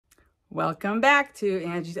Welcome back to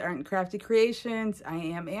Angie's Art and Crafty Creations. I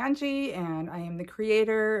am Angie and I am the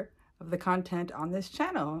creator of the content on this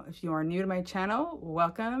channel. If you are new to my channel,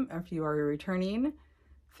 welcome. If you are returning,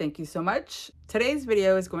 thank you so much. Today's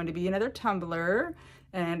video is going to be another tumbler,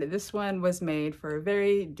 and this one was made for a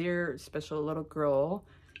very dear, special little girl,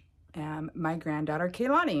 my granddaughter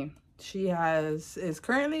Kaylani. She is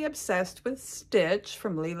currently obsessed with Stitch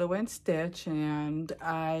from Lilo and Stitch, and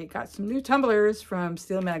I got some new tumblers from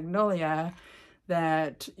Steel Magnolia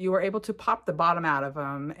that you were able to pop the bottom out of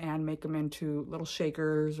them and make them into little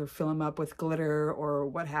shakers or fill them up with glitter or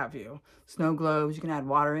what have you. Snow globes, you can add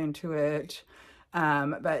water into it.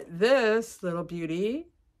 But this little beauty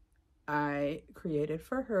I created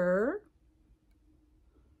for her.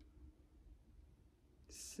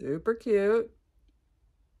 Super cute.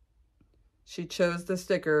 She chose the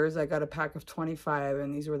stickers. I got a pack of 25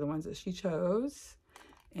 and these were the ones that she chose.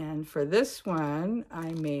 And for this one,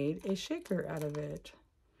 I made a shaker out of it.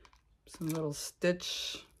 Some little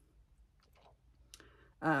Stitch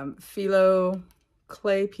phyllo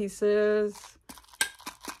clay pieces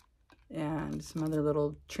and some other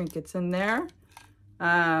little trinkets in there.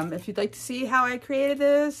 If you'd like to see how I created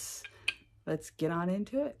this, let's get on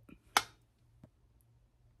into it.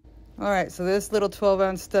 All right, so this little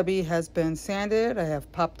 12-ounce stubby has been sanded. I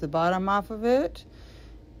have popped the bottom off of it.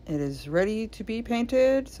 It is ready to be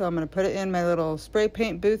painted, so I'm going to put it in my little spray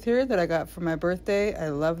paint booth here that I got for my birthday. I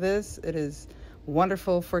love this. It is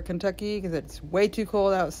wonderful for Kentucky because it's way too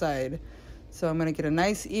cold outside. So I'm going to get a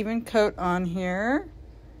nice even coat on here,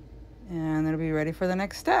 and it'll be ready for the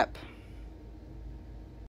next step.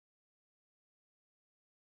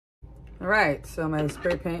 All right, so my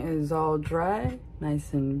spray paint is all dry,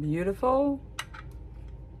 nice and beautiful.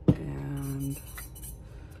 And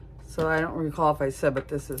so I don't recall if I said, but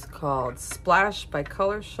this is called Splash by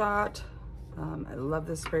Color Shot. I love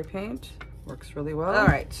this spray paint, works really well. All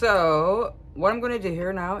right, so what I'm gonna do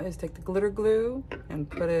here now is take the glitter glue and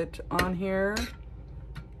put it on here.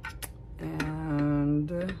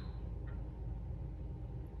 And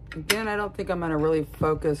again, I don't think I'm gonna really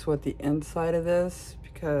focus with the inside of this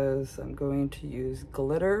because I'm going to use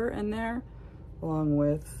glitter in there along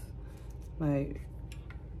with my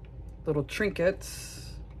little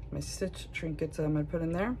trinkets, my Stitch trinkets I'm gonna put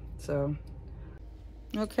in there. So,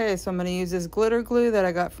 okay, so I'm gonna use this glitter glue that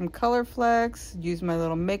I got from Colorflex, use my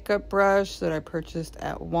little makeup brush that I purchased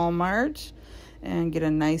at Walmart, and get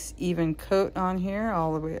a nice even coat on here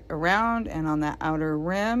all the way around and on that outer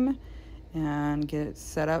rim, and get it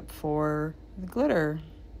set up for the glitter.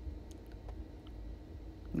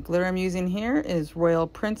 The glitter I'm using here is Royal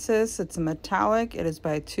Princess. It's a metallic. It is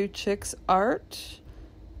by Two Chicks Art.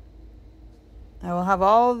 I will have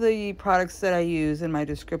all the products that I use in my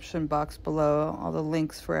description box below, all the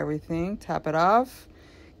links for everything. Tap it off,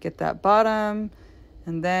 get that bottom,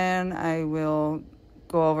 and then I will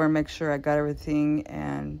go over and make sure I got everything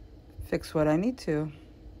and fix what I need to.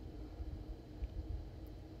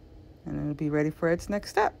 And it'll be ready for its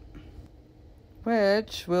next step,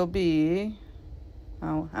 which will be,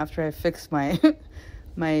 after I fix my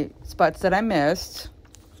my spots that I missed,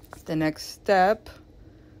 the next step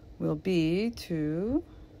will be to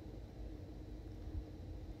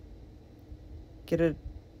get it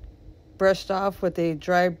brushed off with a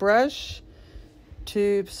dry brush,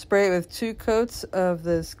 to spray it with 2 coats of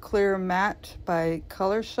this clear matte by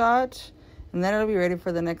Color Shot, and then it'll be ready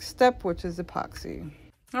for the next step, which is epoxy.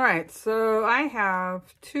 All right, so I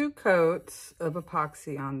have 2 coats of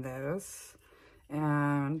epoxy on this.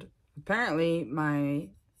 And apparently my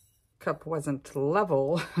cup wasn't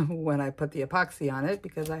level when I put the epoxy on it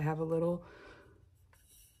because I have a little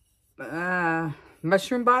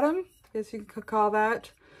mushroom bottom, I guess you could call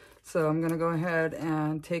that. So I'm going to go ahead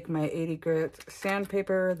and take my 80 grit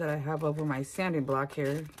sandpaper that I have over my sanding block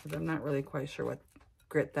here, because I'm not really quite sure what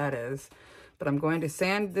grit that is. But I'm going to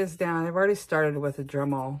sand this down. I've already started with a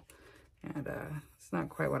Dremel, and it's not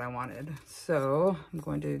quite what I wanted. So I'm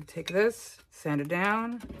going to take this, sand it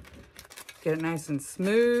down, get it nice and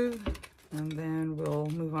smooth, and then we'll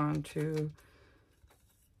move on to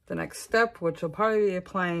the next step, which will probably be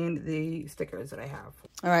applying the stickers that I have.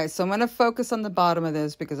 All right, so I'm going to focus on the bottom of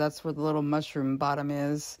this because that's where the little mushroom bottom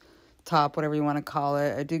is, top, whatever you want to call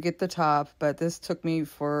it. I do get the top, but this took me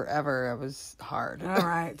forever. It was hard. All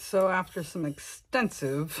right, so after some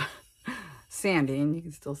extensive sanding, you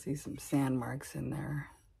can still see some sand marks in there,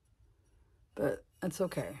 but that's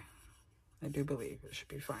okay. I do believe it should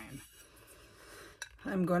be fine.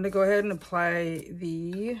 I'm going to go ahead and apply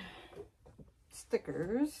the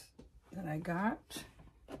stickers that I got.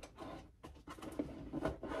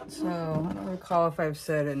 So I don't recall if I've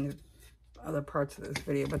said in other parts of this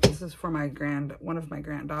video, but this is for my one of my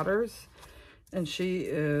granddaughters, and she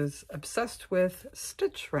is obsessed with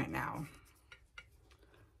Stitch right now.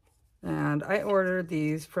 And I ordered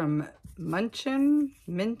these from MichinShop.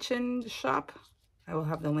 I will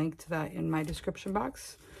have the link to that in my description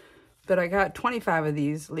box. But I got 25 of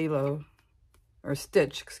these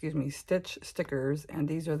Stitch stickers, and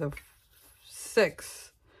these are the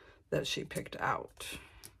 6 that she picked out.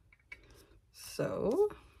 So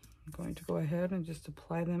I'm going to go ahead and just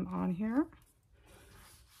apply them on here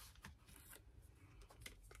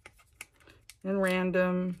in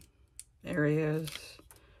random areas,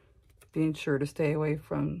 being sure to stay away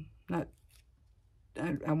from, I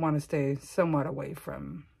want to stay somewhat away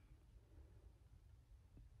from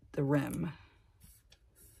the rim,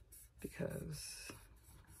 because,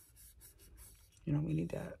 you know, we need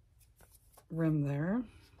that rim there.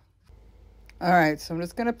 All right, so I'm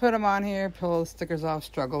just going to put them on here, pull the stickers off,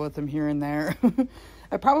 struggle with them here and there.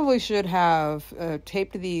 I probably should have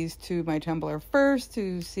taped these to my tumbler first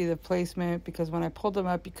to see the placement, because when I pulled them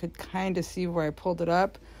up, you could kind of see where I pulled it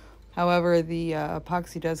up. However, the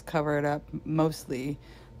epoxy does cover it up mostly,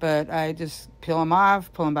 but I just peel them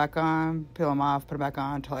off, pull them back on, peel them off, put them back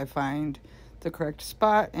on until I find the correct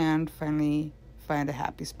spot and finally find a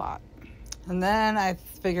happy spot. And then I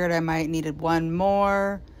figured I might needed one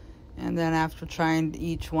more, and then after trying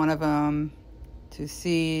each one of them to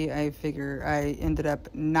see, I figure I ended up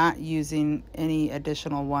not using any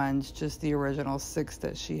additional ones, just the original 6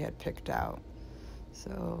 that she had picked out.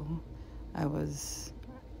 So I was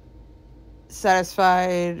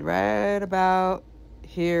satisfied right about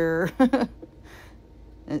here.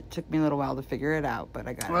 It took me a little while to figure it out, but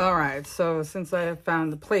I got it. All right, so since I have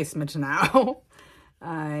found the placement now,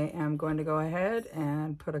 I am going to go ahead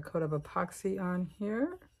and put a coat of epoxy on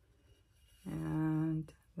here,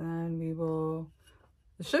 and then we will,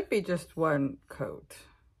 it should be just 1 coat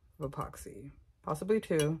of epoxy, possibly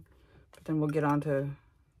 2, but then we'll get on to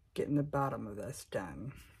getting the bottom of this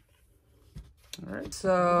done. All right,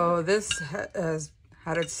 so this has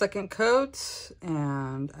had its 2nd coat,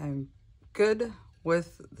 and I'm good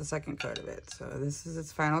with the 2nd coat of it. So this is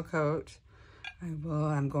its final coat.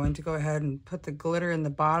 I'm going to go ahead and put the glitter in the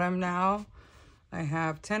bottom now. I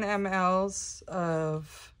have 10 mLs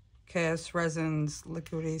of KS Resin's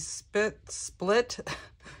liquidy split,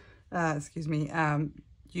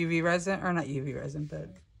 UV resin, or not UV resin, but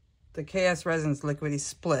the KS Resin's liquidy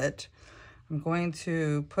split. I'm going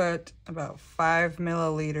to put about 5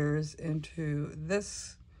 milliliters into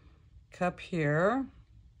this cup here.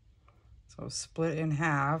 So split in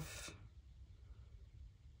half.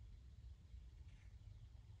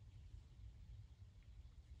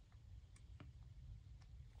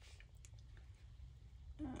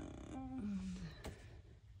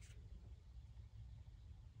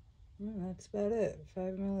 That's about it.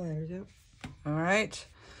 5 milliliters, yep. All right.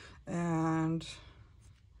 And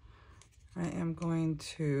I am going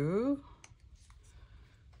to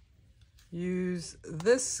use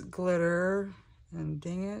this glitter, and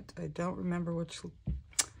dang it, I don't remember who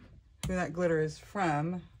that glitter is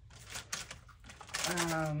from.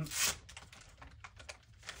 Just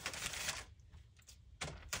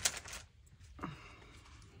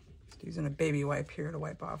using a baby wipe here to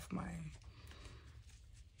wipe off my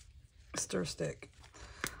stir stick.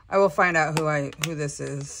 I will find out who this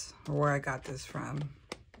is or where I got this from,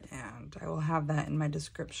 and I will have that in my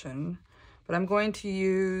description. But I'm going to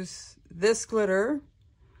use this glitter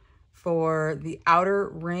for the outer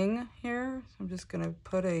ring here. So I'm just going to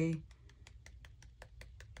put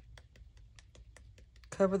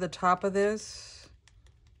cover the top of this.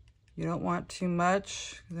 You don't want too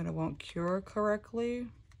much, then it won't cure correctly.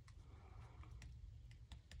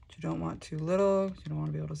 You don't want too little, you don't want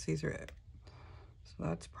to be able to see through it. So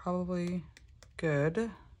that's probably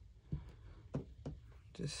good.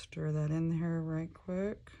 Just stir that in here right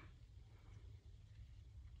quick.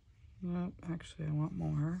 Nope, actually I want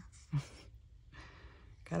more.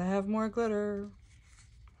 Gotta have more glitter.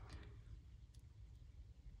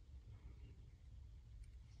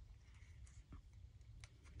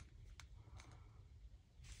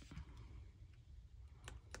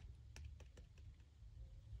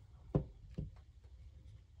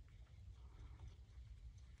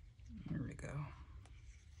 There we go.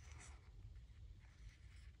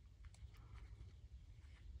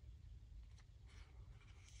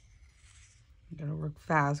 I'm gonna work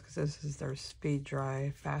fast because this is their speed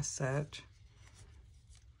dry fast set.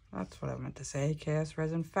 That's what I meant to say, KS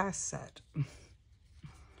Resin fast set.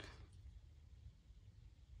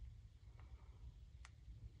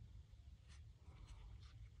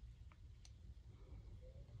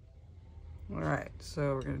 All right,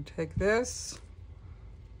 So we're going to take this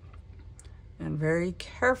and very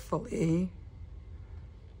carefully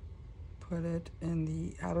put it in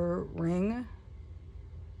the outer ring.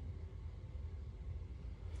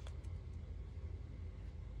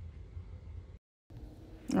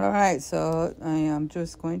 All right, so I am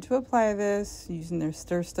just going to apply this using their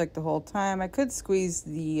stir stick the whole time. I could squeeze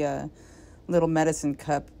the little medicine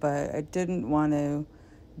cup, but I didn't want to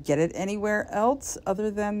get it anywhere else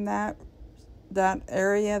other than that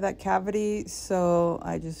area, that cavity. So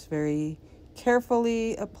I just very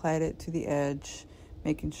carefully applied it to the edge,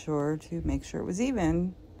 making sure it was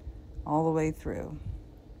even all the way through.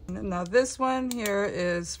 Now this one here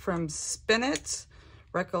is from Spin It.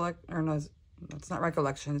 It's not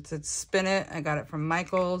Recollection, it's Spin It. I got it from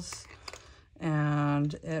Michael's,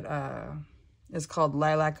 and it is called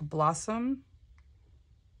Lilac Blossom.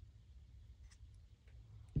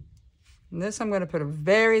 And this I'm going to put a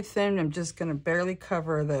very thin, I'm just going to barely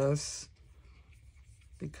cover this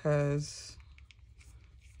because,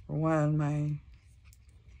 for one, my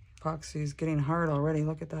epoxy is getting hard already.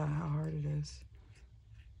 Look at that, how hard it is.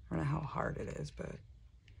 I don't know how hard it is, but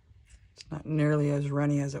it's not nearly as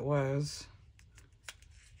runny as it was.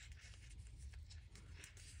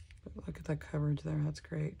 But look at that coverage there, that's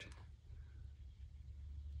great.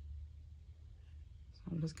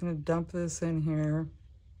 So I'm just going to dump this in here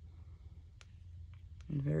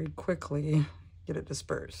and very quickly get it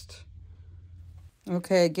dispersed.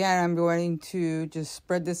 Okay, again, I'm going to just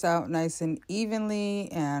spread this out nice and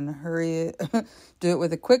evenly and hurry it, do it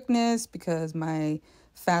with a quickness because my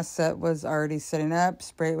fast set was already setting up.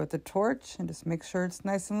 Spray it with the torch and just make sure it's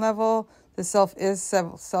nice and level. The is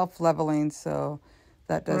self-leveling, so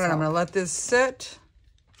that does help. I'm going to let this sit.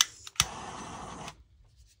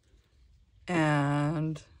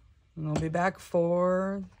 And we'll be back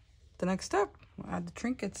for the next step. We'll add the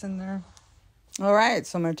trinkets in there. All right,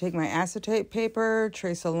 so I'm going to take my acetate paper,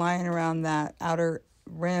 trace a line around that outer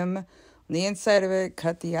rim on the inside of it,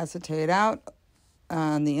 cut the acetate out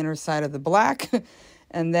on the inner side of the black,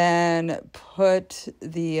 and then put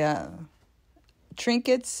the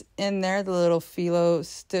trinkets in there, the little phyllo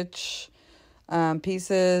stitch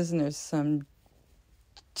pieces, and there's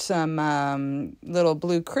some little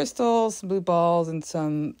blue crystals, blue balls, and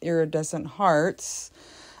some iridescent hearts.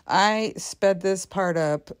 I sped this part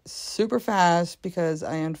up super fast because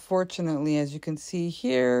I unfortunately, as you can see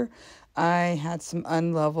here, I had some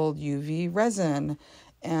unleveled UV resin.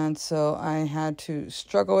 And so I had to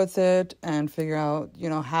struggle with it and figure out,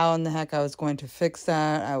 how in the heck I was going to fix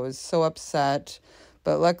that. I was so upset.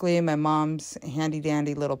 But luckily, my mom's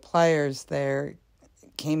handy-dandy little pliers there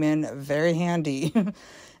came in very handy.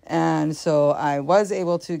 And so I was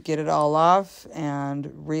able to get it all off and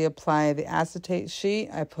reapply the acetate sheet.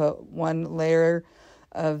 I put one layer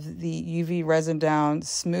of the UV resin down,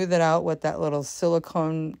 smooth it out with that little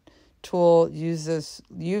silicone tool. Use this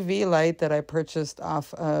UV light that I purchased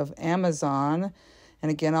off of Amazon. And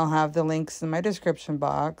again, I'll have the links in my description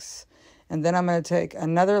box. And then I'm going to take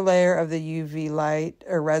another layer of the UV light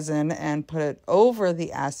or resin and put it over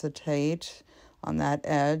the acetate on that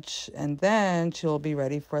edge, and then she'll be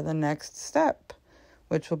ready for the next step,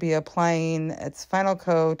 which will be applying its final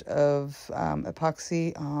coat of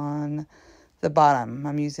epoxy on the bottom.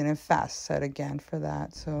 I'm using a fast set again for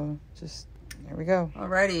that, so just here we go.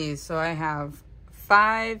 Alrighty, so I have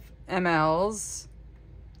 5 mLs,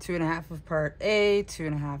 2.5 of part A,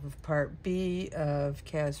 2.5 of part B of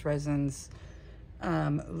Chaos Resin's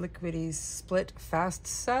Liquidy Split Fast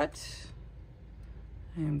Set.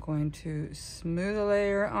 I am going to smooth a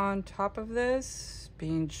layer on top of this,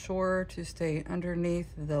 being sure to stay underneath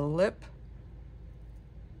the lip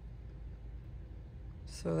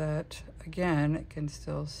so that, again, it can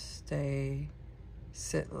still sit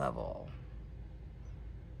level.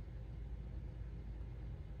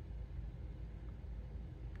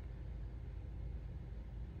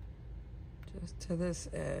 Just to this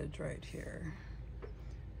edge right here.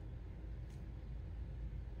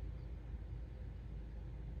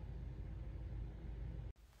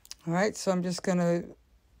 All right, so I'm just gonna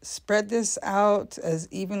spread this out as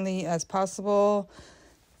evenly as possible.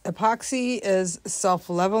 Epoxy is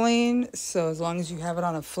self-leveling, so as long as you have it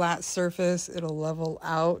on a flat surface, it'll level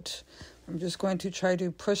out. I'm just going to try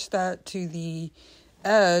to push that to the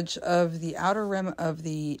edge of the outer rim of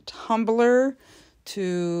the tumbler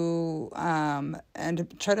and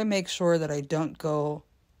try to make sure that I don't go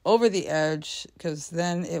over the edge, because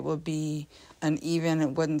then it will be uneven,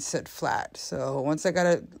 it wouldn't sit flat. So once I got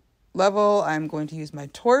it level, I'm going to use my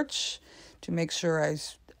torch to make sure I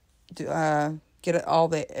get all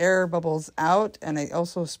the air bubbles out, and I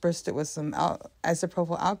also spritzed it with some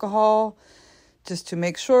isopropyl alcohol just to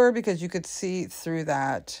make sure, because you could see through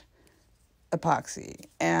that epoxy.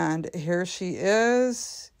 And here she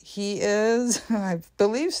is. He is. I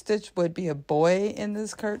believe Stitch would be a boy in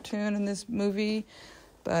this cartoon, in this movie.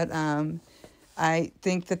 But I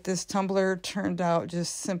think that this tumbler turned out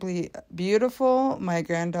just simply beautiful. My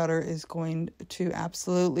granddaughter is going to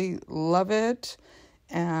absolutely love it.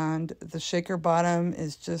 And the shaker bottom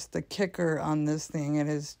is just the kicker on this thing. It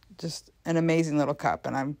is just an amazing little cup,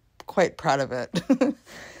 and I'm quite proud of it.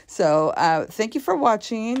 So thank you for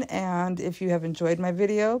watching, and if you have enjoyed my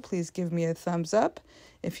video, please give me a thumbs up.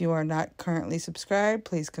 If you are not currently subscribed,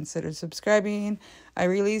 please consider subscribing. I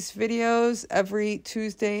release videos every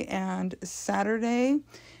Tuesday and Saturday,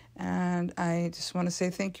 and I just want to say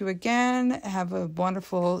thank you again. Have a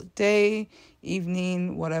wonderful day,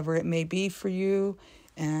 evening, whatever it may be for you,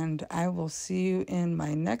 and I will see you in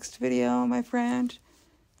my next video, my friend.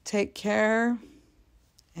 Take care,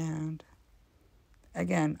 and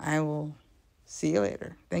again, I will see you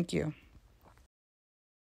later. Thank you.